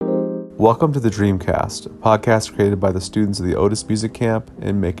Welcome to the Dreamcast, a podcast created by the students of the Otis Music Camp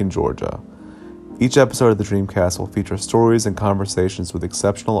in Macon, Georgia. Each episode of the Dreamcast will feature stories and conversations with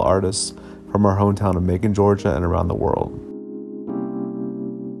exceptional artists from our hometown of Macon, Georgia, and around the world.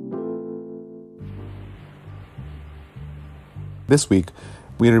 This week,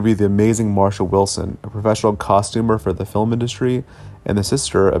 we interview the amazing Marsha Wilson, a professional costumer for the film industry and the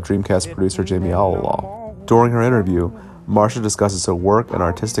sister of Dreamcast producer Jamie Allalaw. During her interview, Marsha discusses her work and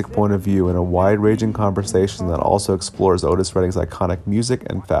artistic point of view in a wide-ranging conversation that also explores Otis Redding's iconic music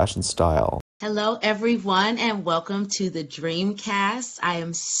and fashion style. Hello, everyone, and welcome to the Dreamcast. I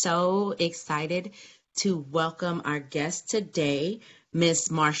am so excited to welcome our guest today, Miss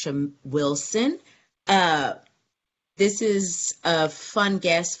Marsha Wilson. This is a fun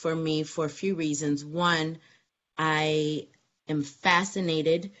guest for me for a few reasons. One, I am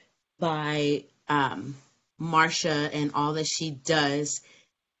fascinated by Marsha and all that she does,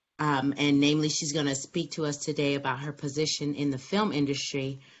 and namely, she's going to speak to us today about her position in the film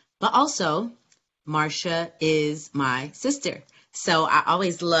industry. But also, Marsha is my sister. So I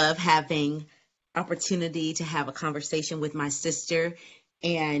always love having opportunity to have a conversation with my sister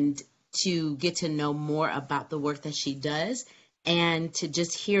and to get to know more about the work that she does and to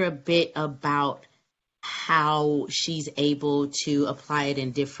just hear a bit about how she's able to apply it in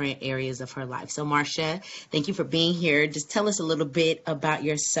different areas of her life. So Marsha, thank you for being here. Just tell us a little bit about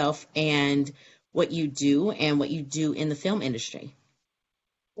yourself and what you do in the film industry.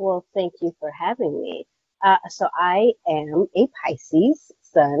 Well, thank you for having me. So I am a Pisces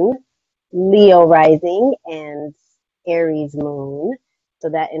sun, Leo rising, and Aries moon. So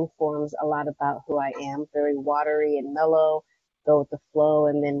that informs a lot about who I am. Very watery and mellow, go with the flow,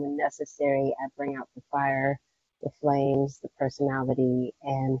 and then when necessary, I bring out the fire, the flames, the personality,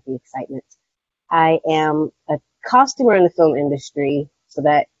 and the excitement. I am a costumer in the film industry, so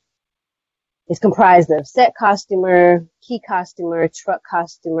that is comprised of set costumer, key costumer, truck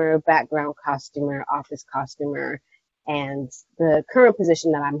costumer, background costumer, office costumer, and the current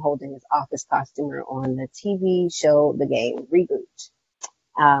position that I'm holding is office costumer on the TV show The Game Reboot.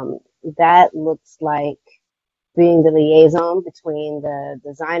 That looks like being the liaison between the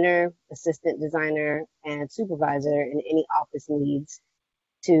designer, assistant designer, and supervisor in any office needs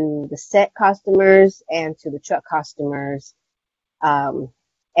to the set costumers and to the truck costumers, and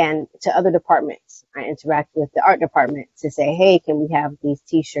to other departments. I interact with the art department to say, hey, can we have these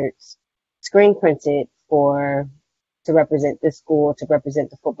t-shirts screen printed to represent this school, to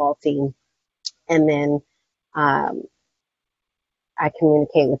represent the football team. And then I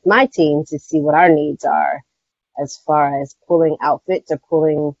communicate with my team to see what our needs are as far as pulling outfits or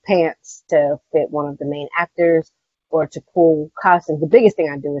pulling pants to fit one of the main actors or to pull costumes. The biggest thing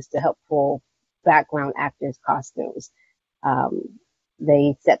I do is to help pull background actors' costumes.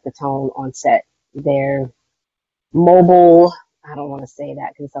 They set the tone on set. They're mobile. I don't want to say that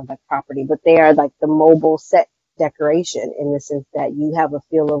because it sounds like property, but they are like the mobile set decoration in the sense that you have a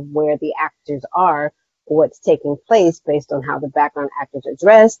feel of where the actors are, what's taking place based on how the background actors are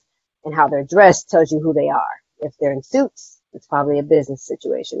dressed, and how they're dressed tells you who they are. If they're in suits, it's probably a business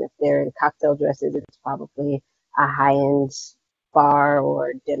situation. If they're in cocktail dresses, it's probably a high-end bar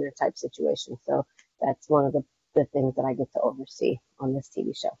or dinner type situation. So that's one of the things that I get to oversee on this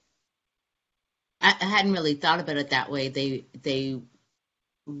TV show. I hadn't really thought about it that way. They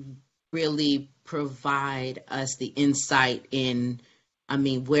really provide us the insight in,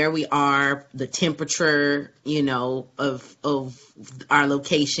 where we are, the temperature, of our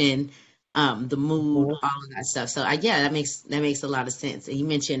location, the mood, all of that stuff. So that makes a lot of sense. And you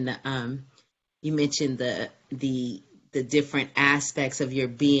mentioned the different aspects of your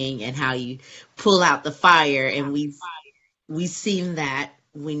being and how you pull out the fire, and we've seen that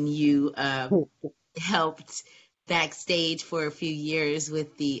when you helped backstage for a few years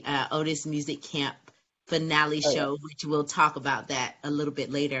with the Otis Music Camp finale show, which we'll talk about that a little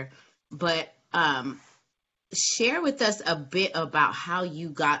bit later. But share with us a bit about how you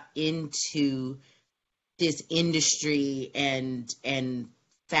got into this industry and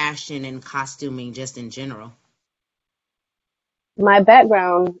fashion and costuming just in general. My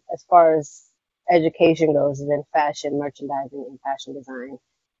background as far as education goes is in fashion, merchandising, and fashion design.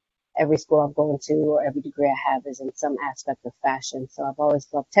 Every school I've gone to or every degree I have is in some aspect of fashion. So I've always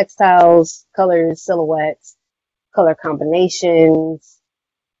loved textiles, colors, silhouettes, color combinations.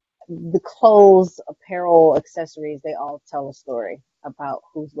 The clothes, apparel, accessories, they all tell a story about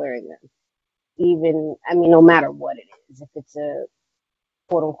who's wearing them. Even, no matter what it is, if it's a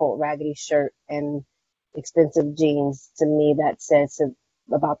quote unquote raggedy shirt and expensive jeans, to me that says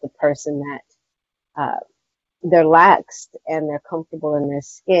about the person that they're laxed and they're comfortable in their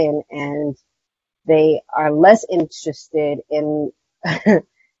skin, and they are less interested in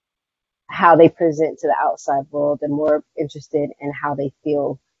how they present to the outside world and more interested in how they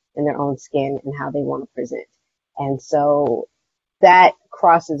feel in their own skin and how they want to present. And so that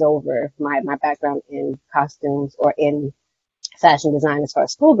crosses over my background in costumes or in fashion design as far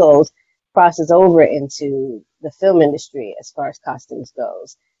as school goes, crosses over into the film industry as far as costumes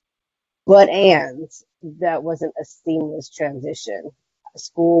goes. But and that wasn't a seamless transition.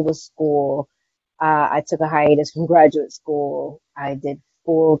 School was school. I took a hiatus from graduate school. I did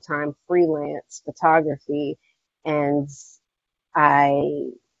full-time freelance photography, and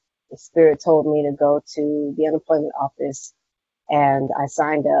I Spirit told me to go to the unemployment office, and I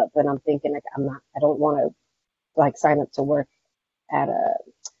signed up. And I'm thinking, like, I don't want to like sign up to work at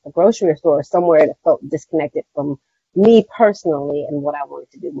a grocery store or somewhere that felt disconnected from me personally and what I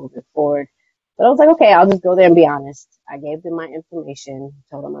wanted to do moving forward. But I was like, okay, I'll just go there and be honest. I gave them my information,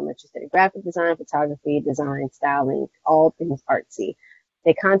 told them I'm interested in graphic design, photography, design, styling, all things artsy.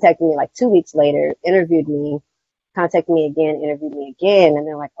 They contacted me like 2 weeks later, interviewed me, contacted me again, interviewed me again, and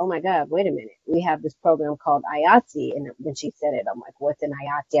they're like, oh my God, wait a minute. We have this program called IATSE. And when she said it, I'm like, what's an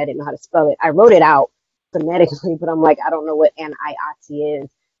IATSE? I didn't know how to spell it. I wrote it out phonetically, but I'm like, I don't know what an IATSE is.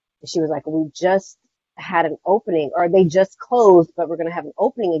 And she was like, we just had an opening, or they just closed, but we're going to have an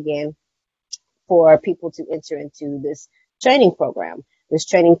opening again for people to enter into this training program. This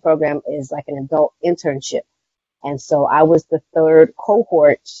training program is like an adult internship. And so I was the third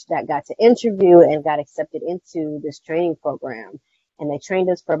cohort that got to interview and got accepted into this training program. And they trained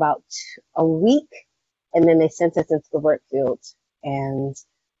us for about a week, and then they sent us into the work field. And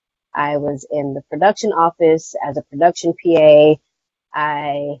I was in the production office as a production PA.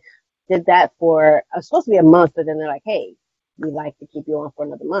 I did that for, I was supposed to be a month, but then they're like, hey, we'd like to keep you on for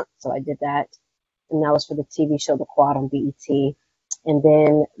another month. So I did that. And that was for the TV show The Quad on BET. And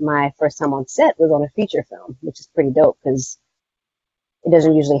then my first time on set was on a feature film, which is pretty dope because it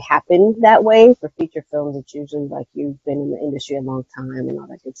doesn't usually happen that way. For feature films, it's usually like you've been in the industry a long time and all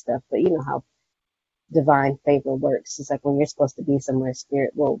that good stuff. But you know how divine favor works. It's like when you're supposed to be somewhere,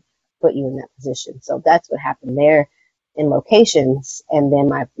 Spirit will put you in that position. So that's what happened there in locations. And then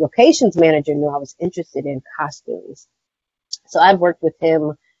my locations manager knew I was interested in costumes. So I'd worked with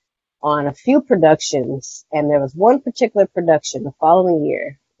him on a few productions, and there was one particular production the following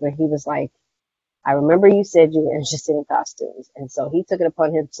year where he was like, I remember you said you were interested in costumes. And so he took it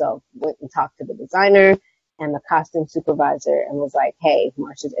upon himself, went and talked to the designer and the costume supervisor and was like, hey,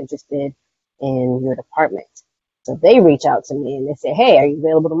 Marsha's interested in your department. So they reach out to me and they say, hey, are you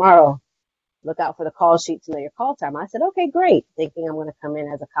available tomorrow? Look out for the call sheet to know your call time. I said, okay, great. Thinking I'm going to come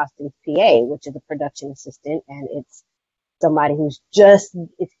in as a costumes PA, which is a production assistant, and it's somebody who's just,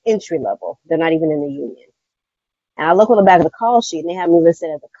 it's entry level. They're not even in the union. And I look on the back of the call sheet and they have me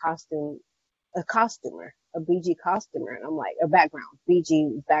listed as a costumer, a BG costumer. And I'm like, a background,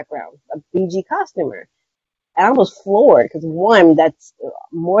 BG background, a BG costumer. And I was floored because one, that's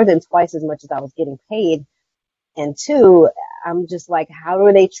more than twice as much as I was getting paid. And two, I'm just like, how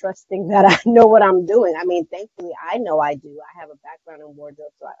are they trusting that I know what I'm doing? I mean, thankfully, I know I do. I have a background in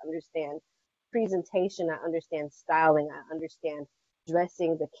wardrobe, so I understand presentation, I understand styling, I understand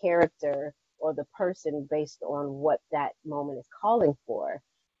dressing the character or the person based on what that moment is calling for.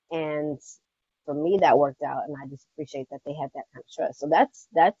 And for me, that worked out, and I just appreciate that they had that kind of trust. So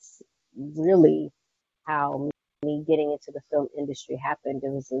that's really how me getting into the film industry happened. It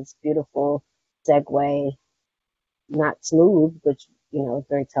was this beautiful segue, not smooth, which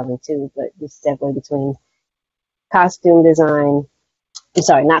very telling too, but this segue between costume design. I'm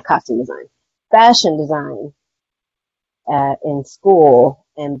sorry, not costume design, fashion design in school,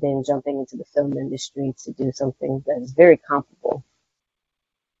 and then jumping into the film industry to do something that is very comparable.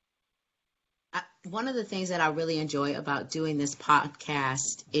 One of the things that I really enjoy about doing this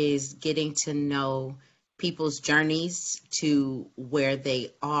podcast is getting to know people's journeys to where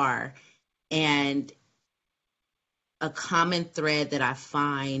they are. And a common thread that I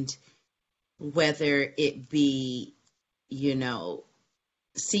find, whether it be,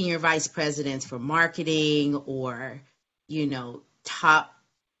 senior vice presidents for marketing or, top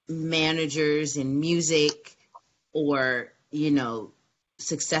managers in music or,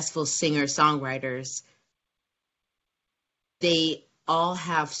 successful singer-songwriters, they all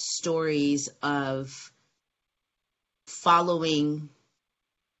have stories of following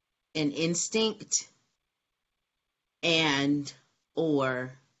an instinct and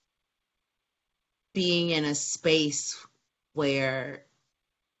or being in a space where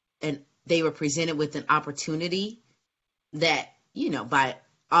they were presented with an opportunity that, by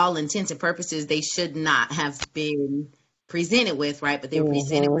all intents and purposes, they should not have been presented with, right? But they were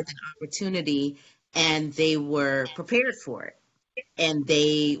presented Mhm. with an opportunity and they were prepared for it and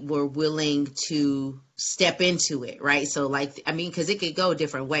they were willing to step into it, right? So, like, I mean, because it could go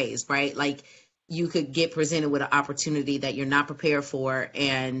different ways, right? Like, you could get presented with an opportunity that you're not prepared for,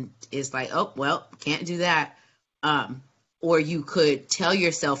 and it's like, oh, well, can't do that. Um, or you could tell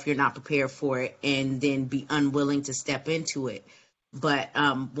yourself you're not prepared for it and then be unwilling to step into it. But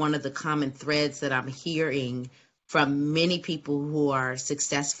one of the common threads that I'm hearing from many people who are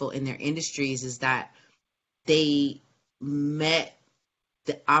successful in their industries is that they met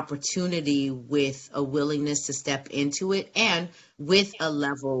the opportunity with a willingness to step into it and with a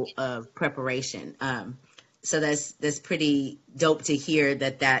level of preparation. So that's pretty dope to hear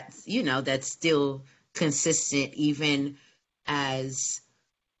that that's, that's still consistent, even as,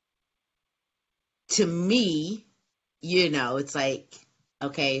 to me, it's like,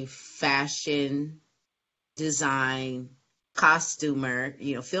 okay, fashion design, costumer,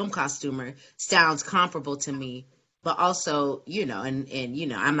 film costumer sounds comparable to me. But also,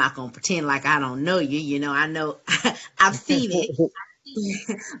 I'm not gonna pretend like I don't know you. I know I've seen it,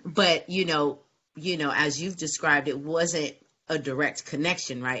 but as you've described, it wasn't a direct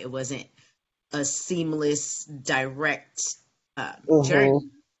connection, right? It wasn't a seamless, direct Mhm. journey.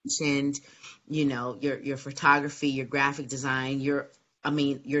 And your photography, your graphic design, you're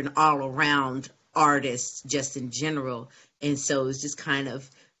an all around artist just in general. And so it's just kind of,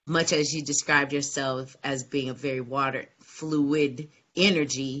 much as you described yourself as being a very water fluid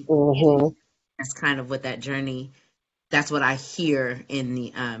energy, Mhm. that's kind of what that journey. That's what I hear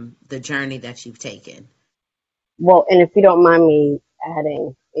in the journey that you've taken. Well, and if you don't mind me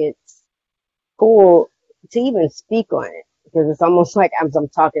adding, it's cool to even speak on it because it's almost like as I'm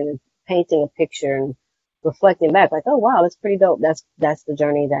talking and painting a picture and reflecting back, like, oh wow, that's pretty dope. That's the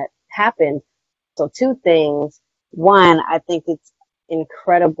journey that happened. So two things. One, I think it's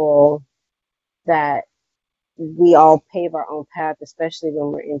incredible that we all pave our own path, especially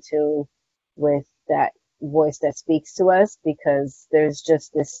when we're in tune with that voice that speaks to us, because there's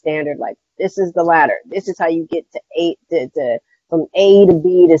just this standard, like, this is the ladder. This is how you get to from A to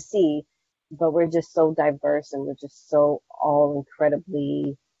B to C. But we're just so diverse and we're just so all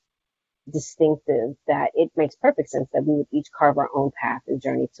incredibly distinctive that it makes perfect sense that we would each carve our own path and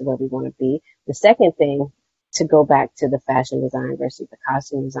journey to where we want to be. The second thing, to go back to the fashion design versus the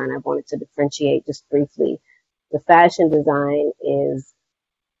costume design, I wanted to differentiate just briefly. The fashion design is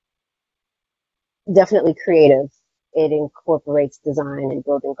definitely creative. It incorporates design and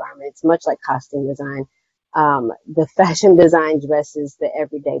building garments, much like costume design. The fashion design dresses the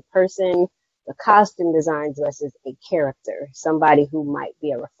everyday person. The costume design dresses a character, somebody who might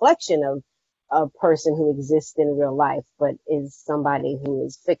be a reflection of a person who exists in real life, but is somebody who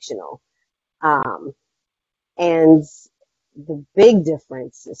is fictional. Um, and the big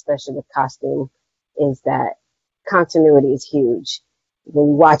difference, especially with costume, is that continuity is huge. When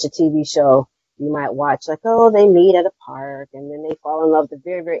you watch a TV show, you might watch like, oh, they meet at a park and then they fall in love at the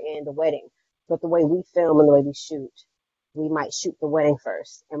very, very end, the wedding. But the way we film and the way we shoot, we might shoot the wedding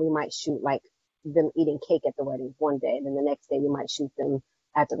first and we might shoot like them eating cake at the wedding one day. And then the next day we might shoot them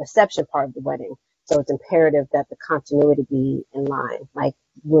at the reception part of the wedding. So it's imperative that the continuity be in line. Like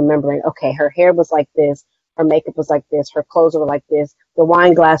remembering, okay, her hair was like this, her makeup was like this, her clothes were like this, the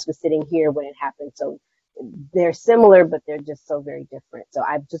wine glass was sitting here when it happened. So they're similar, but they're just so very different. So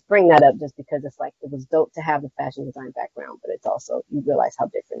I just bring that up just because it's like, it was dope to have the fashion design background, but it's also, you realize how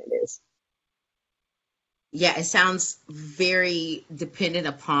different it is. Yeah, it sounds very dependent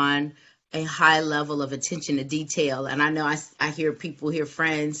upon a high level of attention to detail. And I know I hear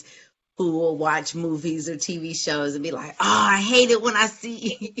friends who will watch movies or TV shows and be like, "Oh, I hate it when I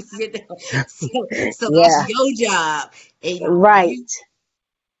see," so that's Yeah, your job, and right.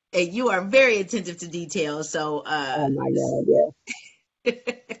 you are very attentive to detail. So, Oh my God, yeah.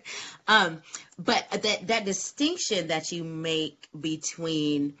 um, but that distinction that you make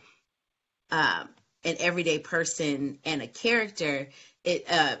between um, an everyday person and a character,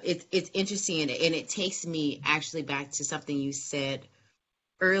 it's interesting, and it takes me actually back to something you said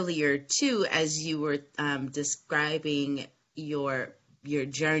earlier too, as you were describing your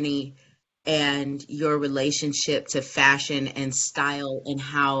journey and your relationship to fashion and style and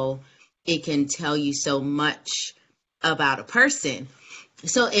how it can tell you so much about a person.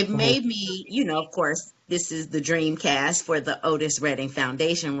 So it Mhm. made me, of course, this is the dream cast for the Otis Redding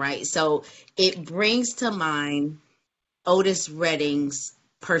Foundation, right? So it brings to mind Otis Redding's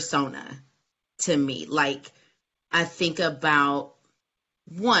persona to me. Like, I think about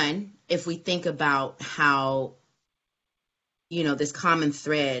one, if we think about how this common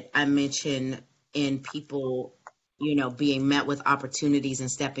thread I mentioned in people, being met with opportunities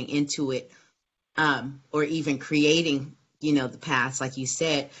and stepping into it, or even creating, the paths, like you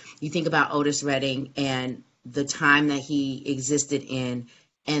said. You think about Otis Redding and the time that he existed in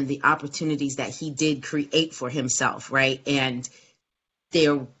and the opportunities that he did create for himself, right? And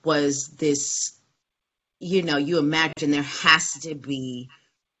there was this, you imagine there has to be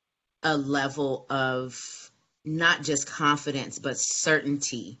a level of not just confidence, but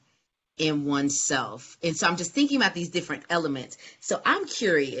certainty in oneself. And so I'm just thinking about these different elements. So I'm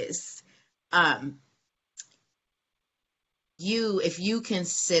curious, um, if you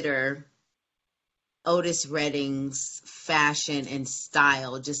consider Otis Redding's fashion and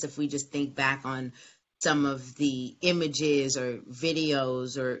style, just if we just think back on some of the images or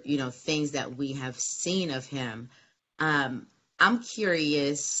videos or, things that we have seen of him, I'm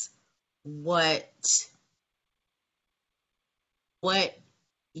curious what what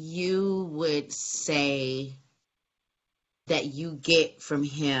you would say that you get from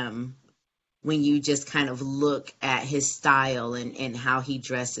him when you just kind of look at his style and how he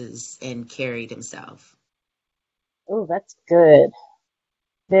dresses and carried himself. Oh, that's good.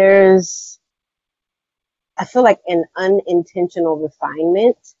 There's, I feel like an unintentional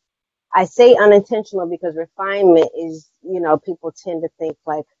refinement. I say unintentional because refinement is, people tend to think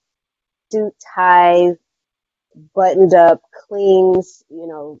like suit, tie, buttoned up, clean,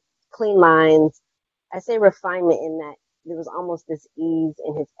 clean lines. I say refinement in that there was almost this ease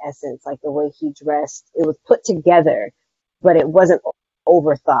in his essence, like the way he dressed. It was put together, but it wasn't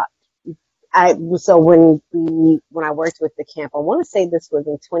overthought. So when I worked with the camp, I want to say this was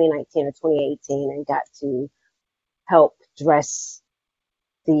in 2019 or 2018, and got to help dress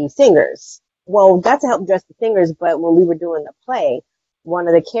the singers. Well, got to help dress the singers, but when we were doing the play, one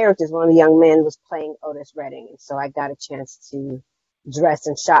of the young men was playing Otis Redding, and so I got a chance to dress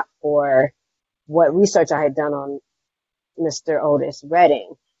and shop for what research I had done on Mr. Otis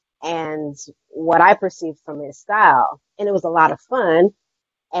Redding and what I perceived from his style. And it was a lot of fun.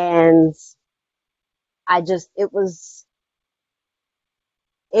 And it was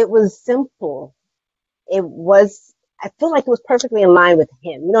simple. I feel like it was perfectly in line with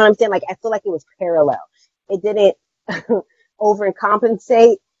him. You know what I'm saying? Like, I feel like it was parallel. It didn't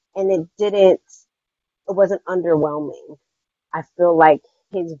overcompensate, and it wasn't underwhelming. I feel like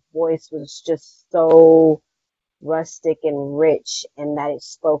his voice was just so rustic and rich, and that it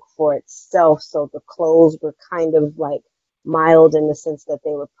spoke for itself. So the clothes were kind of like mild in the sense that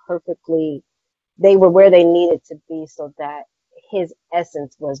they were where they needed to be, so that his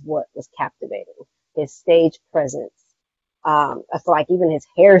essence was what was captivating, his stage presence. I feel like even his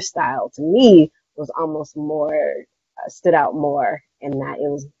hairstyle to me was almost more, stood out more, in that it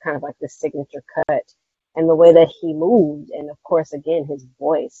was kind of like the signature cut, and the way that he moved. And of course, again, his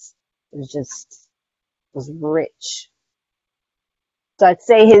voice was rich. So I'd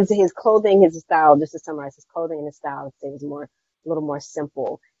say his clothing, his style, just to summarize, his clothing and his style, I'd say was a little more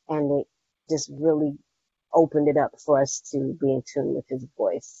simple, and it just really opened it up for us to be in tune with his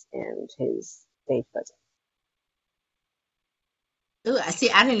voice and his stage presence. Ooh, I see.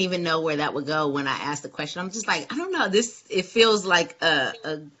 I didn't even know where that would go when I asked the question. I'm just like, I don't know. It feels like a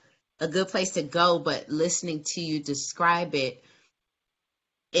good place to go, but listening to you describe it,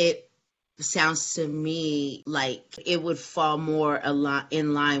 it sounds to me like it would fall more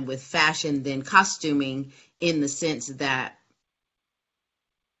in line with fashion than costuming, in the sense that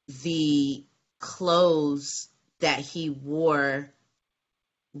the clothes that he wore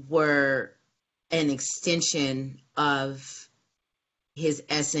were an extension of his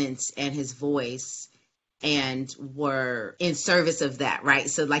essence and his voice, and were in service of that, right?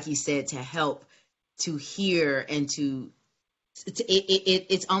 So like you said, to help to hear and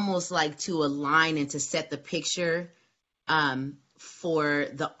it's almost like to align and to set the picture, for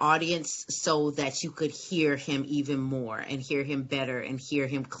the audience, so that you could hear him even more and hear him better and hear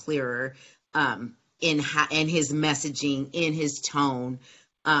him clearer, in his messaging, in his tone,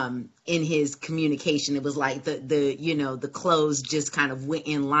 in his communication. It was like the clothes just kind of went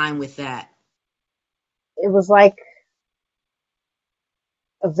in line with that. It was like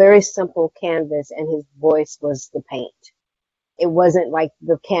a very simple canvas, and his voice was the paint. It wasn't like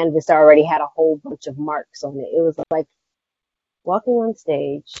the canvas already had a whole bunch of marks on it. It was like walking on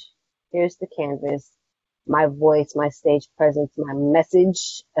stage. Here's the canvas. My voice, my stage presence, my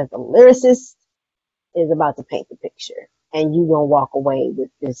message as a lyricist is about to paint the picture. And you gonna walk away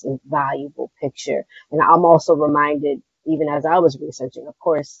with this invaluable picture. And I'm also reminded, even as I was researching, of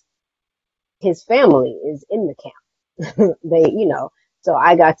course, his family is in the camp. So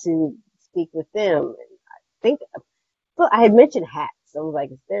I got to speak with them. I think well, I had mentioned hats. I was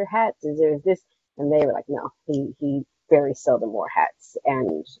like, is there hats? Is there this? And they were like, no, he very seldom wore hats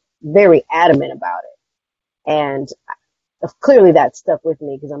and very adamant about it. And clearly that stuck with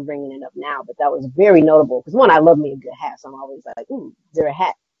me because I'm bringing it up now, but that was very notable because one, I love me a good hat. So I'm always like, ooh, is there a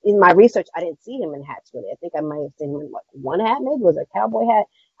hat? In my research, I didn't see him in hats really. I think I might have seen him in like one hat, maybe was it a cowboy hat?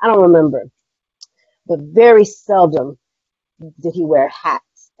 I don't remember. But very seldom did he wear hats.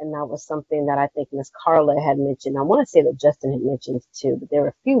 And that was something that I think Miss Carla had mentioned. I want to say that Justin had mentioned too, but there were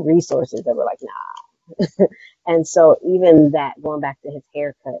a few resources that were like, nah. And so even that, going back to his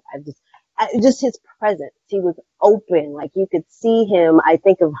haircut, just his presence, he was open. Like you could see him. I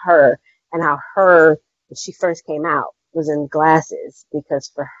think of her and how when she first came out, was in glasses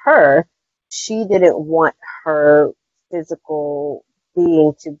because for her, she didn't want her physical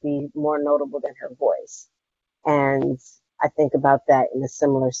being to be more notable than her voice. And I think about that in a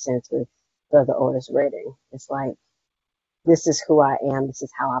similar sense with Brother Otis Redding. It's like, this is who I am. This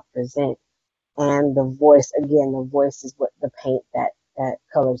is how I present. And the voice, again, the voice is what the paint that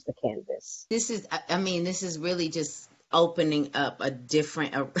colors the canvas. This is really just opening up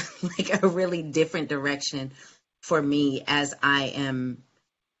like a really different direction for me as I am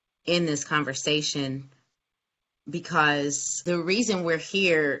in this conversation, because the reason we're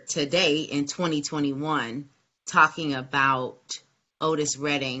here today in 2021 talking about Otis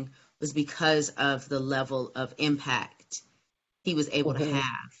Redding was because of the level of impact he was able to have.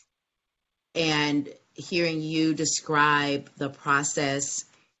 And hearing you describe the process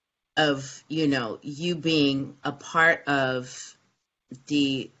of, you being a part of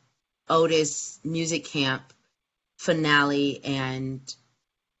the Otis Music Camp finale and,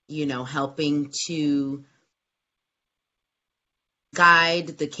 helping to guide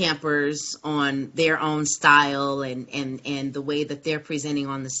the campers on their own style and the way that they're presenting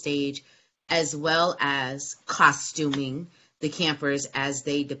on the stage, as well as costuming the campers as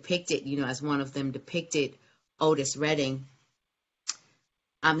they depicted, as one of them depicted Otis Redding.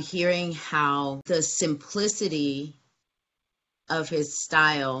 I'm hearing how the simplicity of his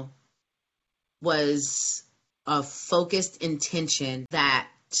style was a focused intention that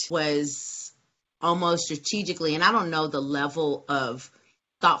was almost strategically, and I don't know the level of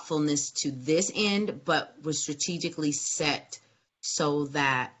thoughtfulness to this end, but was strategically set so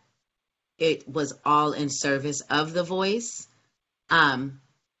that it was all in service of the voice,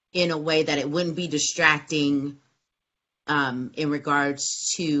 in a way that it wouldn't be distracting, in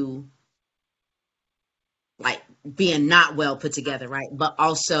regards to like being not well put together, right? But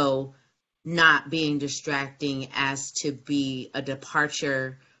also not being distracting as to be a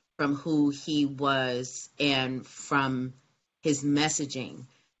departure from who he was and from his messaging.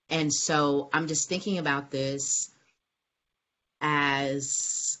 And so I'm just thinking about this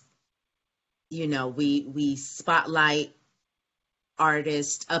as, we spotlight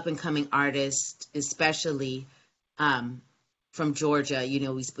artists, up and coming artists, especially from Georgia.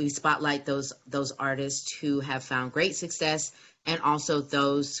 We spotlight those artists who have found great success, and also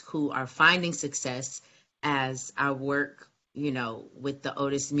those who are finding success, as our work, with the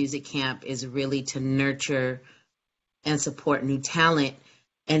Otis Music Camp is really to nurture and support new talent.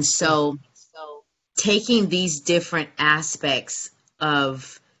 And so taking these different aspects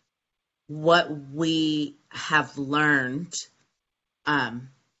of what we have learned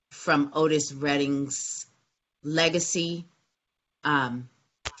from Otis Redding's legacy, from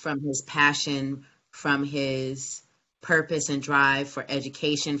his passion, from his purpose and drive for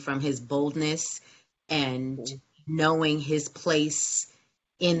education, from his boldness and knowing his place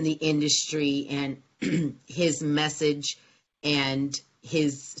in the industry and his message and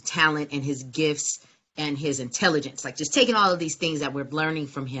his talent and his gifts and his intelligence, like just taking all of these things that we're learning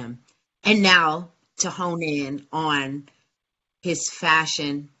from him, and now to hone in on his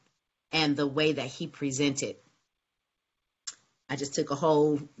fashion and the way that he presented. I just took a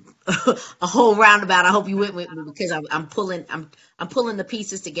whole a whole roundabout. I hope you went with me, because I'm pulling the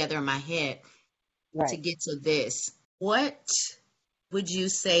pieces together in my head to get to this. What would you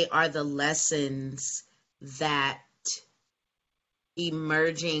say are the lessons that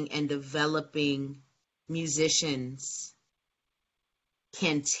emerging and developing musicians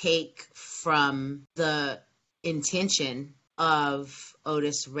can take from the intention of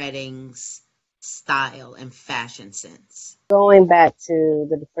Otis Redding's style and fashion sense? Going back to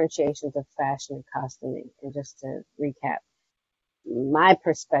the differentiations of fashion and costuming, and just to recap, my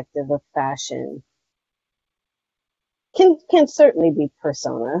perspective of fashion can certainly be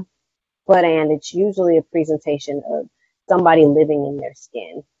persona, and it's usually a presentation of somebody living in their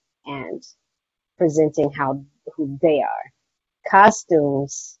skin and presenting who they are.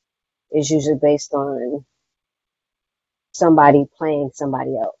 Costumes is usually based on somebody playing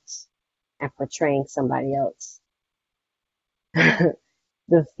somebody else and portraying somebody else.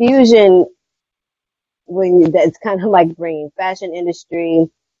 The fusion, that's kind of like bringing fashion industry,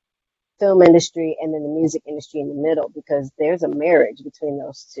 film industry, and then the music industry in the middle, because there's a marriage between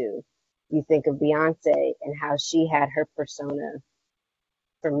those two. You think of Beyonce and how she had her persona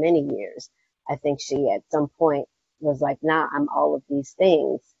for many years. I think she at some point was like, nah, I'm all of these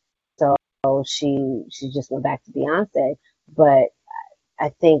things. So she just went back to Beyonce. But I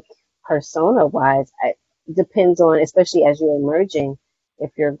think persona wise, it depends on, especially as you're emerging,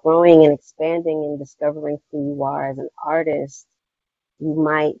 if you're growing and expanding and discovering who you are as an artist, you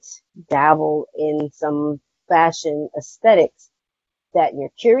might dabble in some fashion aesthetics that you're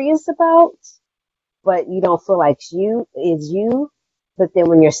curious about, but you don't feel like you is you. But then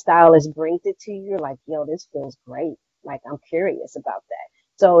when your stylist brings it to you, you're like, yo, this feels great. Like, I'm curious about that.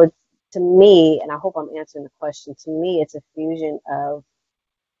 So it's, to me, and I hope I'm answering the question, to me, it's a fusion of,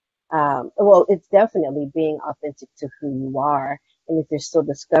 well, it's definitely being authentic to who you are. And if you're still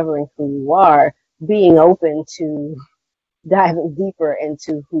discovering who you are, being open to diving deeper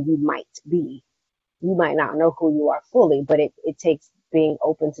into who you might be. You might not know who you are fully, but it takes being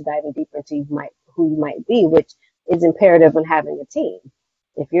open to diving deeper into who you might be, which is imperative in having a team.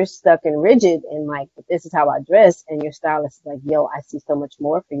 If you're stuck and rigid and like, but this is how I dress, and your stylist is like, yo, I see so much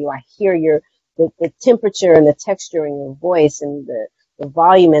more for you. I hear the temperature and the texture in your voice, and the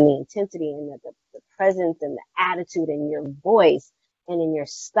volume and the intensity, and the presence and the attitude in your voice and in your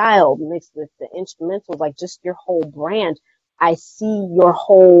style mixed with the instrumentals, like just your whole brand. I see your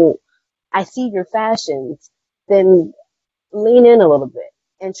fashions. Then lean in a little bit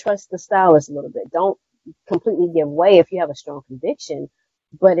and trust the stylist a little bit. Don't completely give way if you have a strong conviction.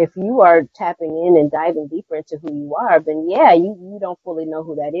 But if you are tapping in and diving deeper into who you are, then yeah, you don't fully know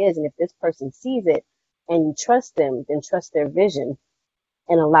who that is. And if this person sees it and you trust them, then trust their vision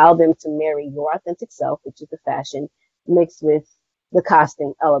and allow them to marry your authentic self, which is the fashion, mixed with the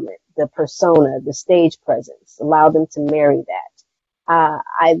costume element, the persona, the stage presence. Allow them to marry that.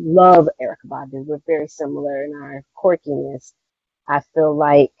 I love Erykah Badu. We're very similar in our quirkiness. I feel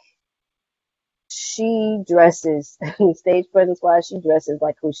like she dresses, stage presence wise, she dresses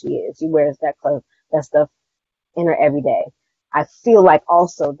like who she is. She wears that stuff in her everyday. I feel like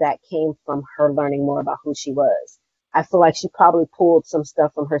also that came from her learning more about who she was. I feel like she probably pulled some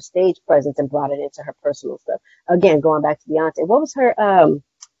stuff from her stage presence and brought it into her personal stuff. Again, going back to Beyonce, what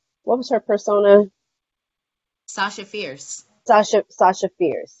was her persona? Sasha Fierce. Sasha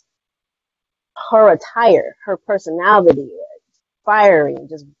Fierce. Her attire, her personality, fiery,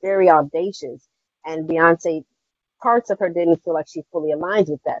 just very audacious. And Beyonce, parts of her didn't feel like she fully aligns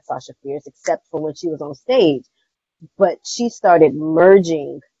with that Sasha Fierce, except for when she was on stage. But she started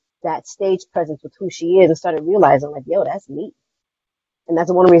merging that stage presence with who she is and started realizing, like, yo, that's me. And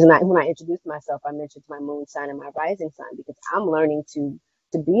that's one reason when I introduced myself, I mentioned my moon sign and my rising sign, because I'm learning to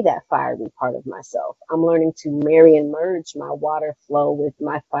be that fiery part of myself. I'm learning to marry and merge my water flow with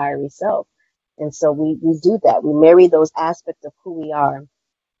my fiery self. And so we do that. We marry those aspects of who we are,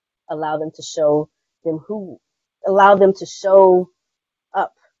 allow them to show allow them to show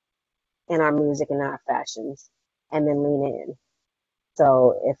up in our music and our fashions, and then lean in.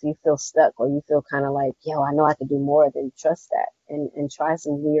 So if you feel stuck or you feel kind of like, yo, I know I could do more, then trust that and try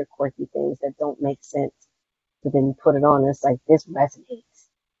some weird, quirky things that don't make sense. But then you put it on, and it's like, this resonates.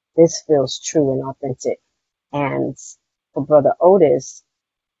 This feels true and authentic. And for Brother Otis,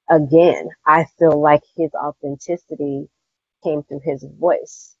 again, I feel like his authenticity came through his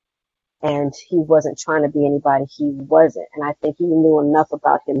voice. And he wasn't trying to be anybody he wasn't. And I think he knew enough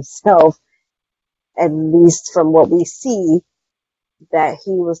about himself, at least from what we see, that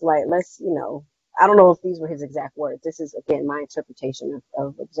he was like, I don't know if these were his exact words. This is, again, my interpretation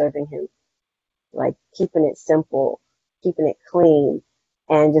of observing him, like keeping it simple, keeping it clean,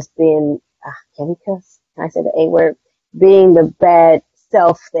 and just being, can he cuss? Can I say the A word? Being the bad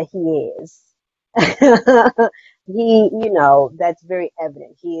self that he is. That's very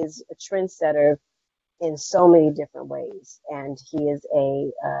evident. He is a trendsetter in so many different ways. And he is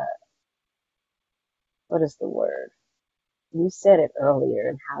what is the word? You said it earlier,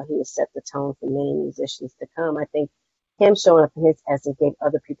 and how he has set the tone for many musicians to come. I think him showing up in his essence gave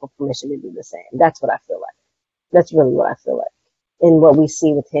other people permission to do the same. That's what I feel like. That's really what I feel like. And what we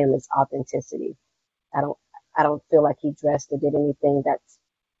see with him is authenticity. I don't feel like he dressed or did anything that's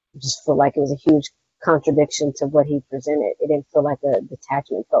just feel like it was a huge contradiction to what he presented. It didn't feel like a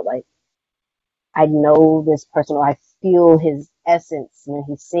detachment. It felt like I know this person, or I feel his essence when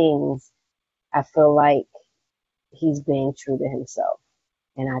he sings. I feel like he's being true to himself.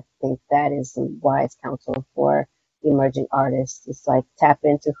 And I think that is some wise counsel for emerging artists. It's like tap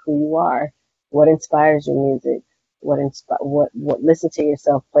into who you are, what inspires your music, what listen to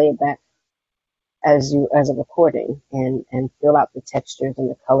yourself, play it back as a recording, and fill out the textures and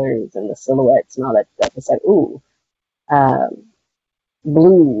the colors and the silhouettes and all that stuff. It's like, ooh, um,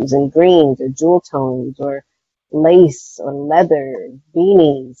 blues and greens or jewel tones or lace or leather,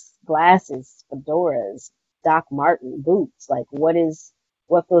 beanies, glasses, fedoras, Doc Martin boots. Like what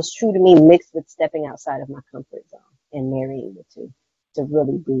feels true to me mixed with stepping outside of my comfort zone and marrying the two to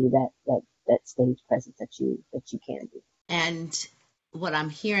really be that stage presence that you can be. And what I'm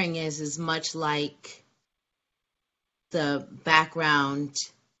hearing is much like the background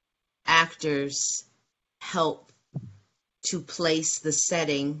actors help to place the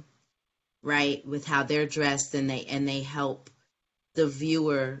setting, right, with how they're dressed, and they help the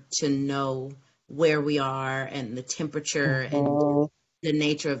viewer to know where we are and the temperature and the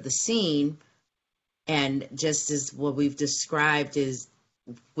nature of the scene. And just as what we've described is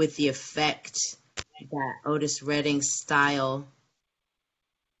with the effect that Otis Redding's style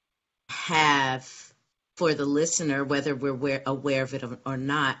have for the listener, whether we're aware of it or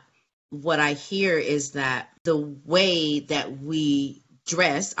not, what I hear is that the way that we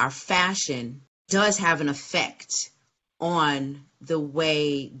dress, our fashion, does have an effect on the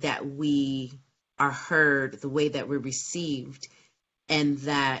way that we are heard, the way that we're received, and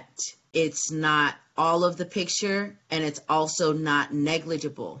that it's not all of the picture and it's also not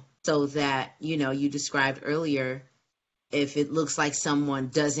negligible. So that, you described earlier, if it looks like someone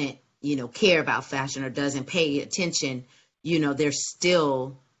doesn't, care about fashion or doesn't pay attention, there's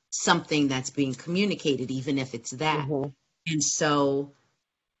still something that's being communicated, even if it's that. Mm-hmm. And so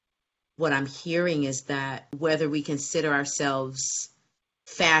what I'm hearing is that whether we consider ourselves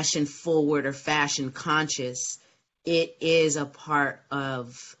fashion forward or fashion conscious, it is a part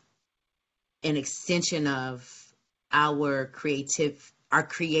of an extension of our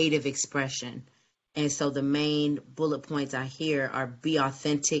creative expression. And so the main bullet points I hear are: be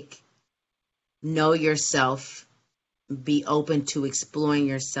authentic, know yourself, be open to exploring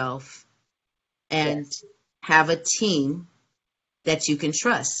yourself, and have a team that you can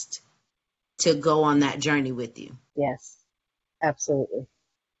trust to go on that journey with you. Yes, absolutely.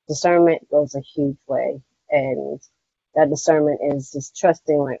 Discernment goes a huge way. And that discernment is just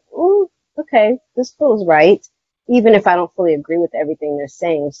trusting, like, ooh, okay, this feels right. Even if I don't fully agree with everything they're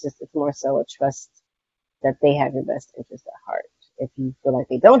saying, it's more so a trust that they have your best interest at heart. If you feel like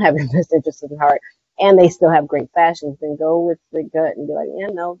they don't have your best interest at heart and they still have great fashions, then go with the gut and be like, yeah,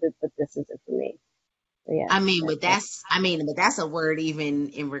 no, but this isn't for me. Yeah, but that's a word even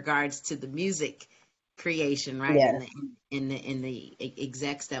in regards to the music creation, right? Yeah. In the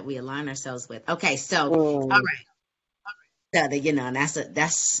execs that we align ourselves with. Okay, so all right. So and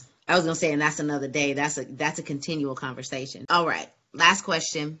that's I was gonna say, and that's another day. That's a continual conversation. All right, last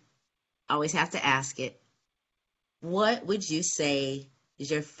question. Always have to ask it. What would you say is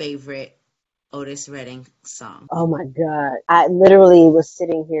your favorite Otis Redding song? Oh my God. I literally was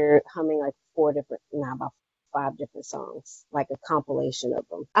sitting here humming like about 5 different songs, like a compilation of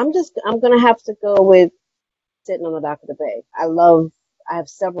them. I'm going to have to go with Sitting on the Dock of the Bay. I have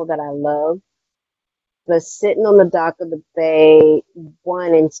several that I love, but Sitting on the Dock of the Bay,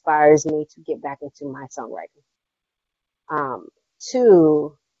 one, inspires me to get back into my songwriting.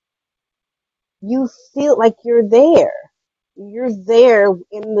 2, you feel like you're there. You're there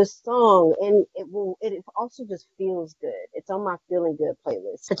in the song, and it also just feels good. It's on my feeling good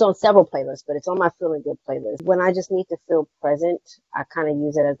playlist. It's on several playlists, but it's on my feeling good playlist. When I just need to feel present, I kind of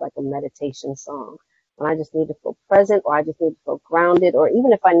use it as like a meditation song. When I just need to feel present, or I just need to feel grounded, or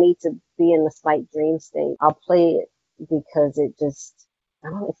even if I need to be in a slight dream state, I'll play it because it just, I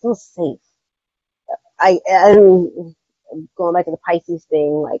don't know, it feels safe. I'm going back to the Pisces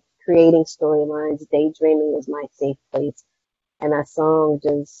thing, like creating storylines, daydreaming is my safe place. And that song,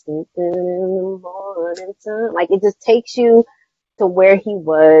 just sleeping in the morning time, like it just takes you to where he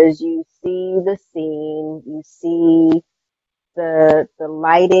was. You see the scene, you see the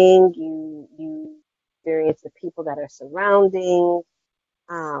lighting, you experience the people that are surrounding.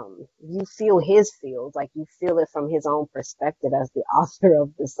 You feel his feels, like you feel it from his own perspective as the author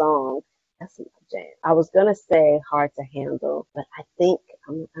of the song. That's my jam. I was gonna say Hard to Handle, but I think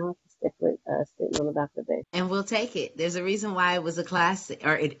I'm gonna stick with Sitting on the Dock of the Bay. And we'll take it. There's a reason why it was a classic,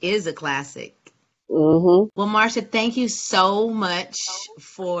 or it is a classic. Mm-hmm. Well, Marsha, thank you so much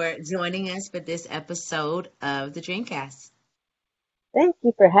for joining us for this episode of the Dreamcast. Thank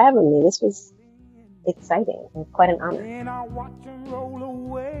you for having me. This was exciting and quite an honor.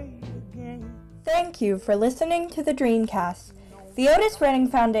 Thank you for listening to the Dreamcast. The Otis Redding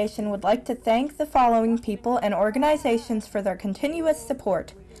Foundation would like to thank the following people and organizations for their continuous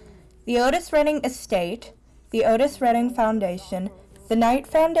support: the Otis Redding Estate, the Otis Redding Foundation, the Knight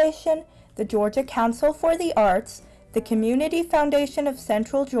Foundation, the Georgia Council for the Arts, the Community Foundation of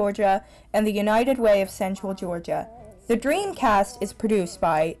Central Georgia, and the United Way of Central Georgia. The Dreamcast is produced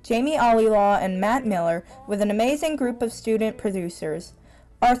by Jamie Alilaw and Matt Miller with an amazing group of student producers.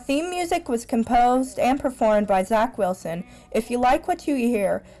 Our theme music was composed and performed by Zach Wilson. If you like what you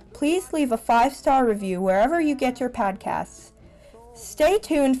hear, please leave a 5-star review wherever you get your podcasts. Stay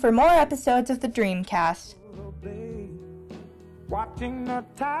tuned for more episodes of the Dreamcast. Watching the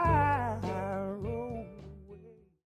tide